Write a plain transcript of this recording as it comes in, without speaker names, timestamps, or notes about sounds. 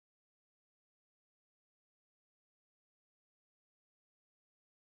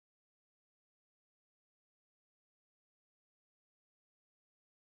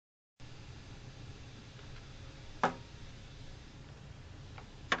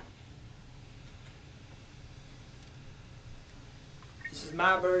is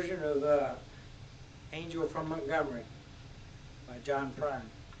my version of Angel from Montgomery by John Prine,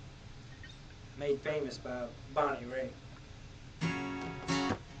 made famous by Bonnie Raitt.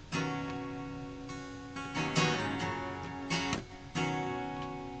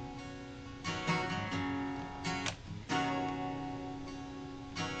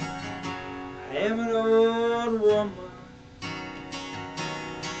 I am an old woman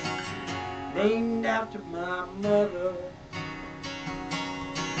named after my mother.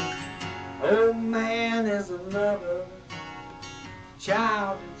 Old man is another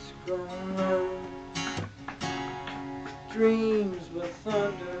child that's grown old. Dreams with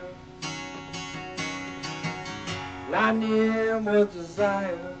thunder, lightning with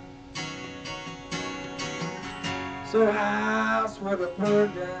desire. So house would have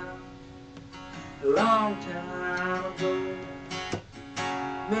burned down a long time ago.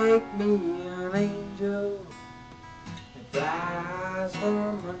 Make me an angel that flies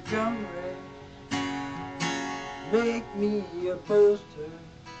from Montgomery. Make me a poster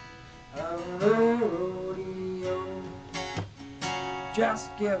of an old rodeo.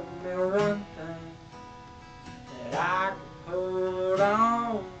 Just give me one thing that I can hold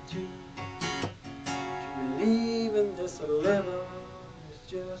on to. To believe in this living is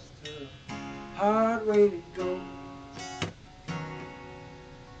just a hard way to go.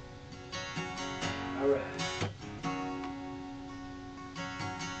 All right.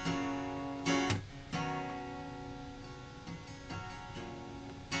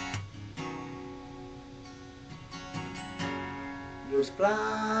 There's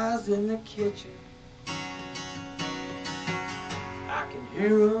flies in the kitchen, I can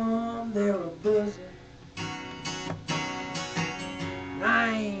hear them, they're a buzzing. I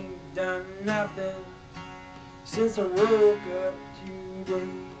ain't done nothing since I woke up today.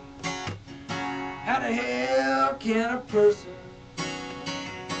 How the hell can a person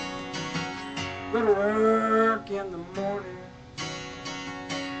go to work in the morning,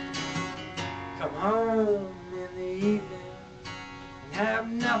 come home in the evening,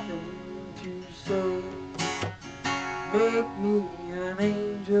 have nothing to say? Make me an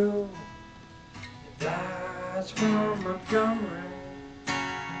angel that flies from Montgomery.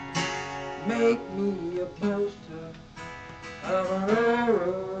 Make me a poster of an old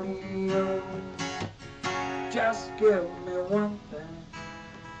rodeo. Just give me one thing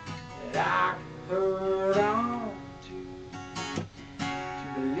that I can hold on to. To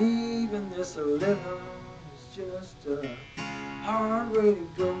believe in this living is just a hard way to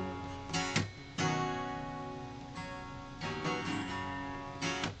go.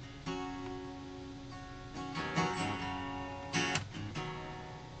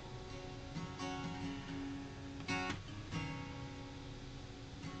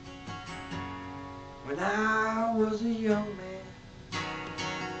 When I was a young man,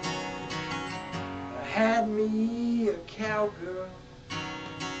 I had me a cowgirl.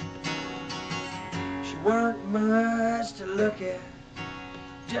 She weren't much to look at,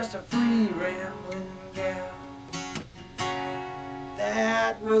 just a free rambling gal.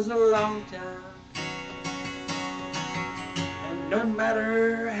 That was a long time, and no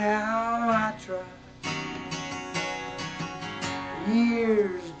matter how I tried,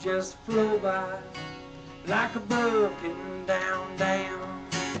 years just flew by like a broken down dam.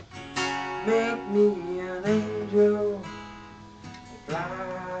 Make me an angel that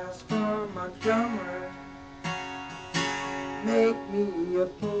flies from Montgomery. Make me a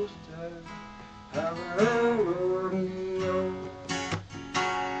poster of an old rodeo.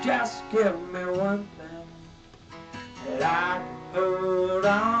 Just give me one thing that I can hold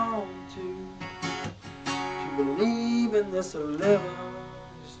on to. To believe in this living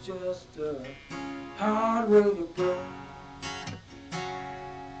is just a hard way to go.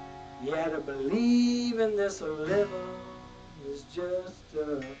 Yeah, to believe in this living is just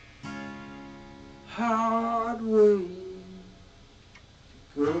a hard way to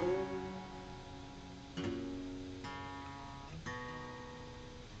go.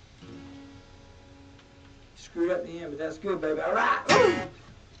 Screwed up the end, but that's good, baby. All right.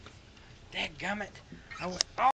 Dadgummit. I went.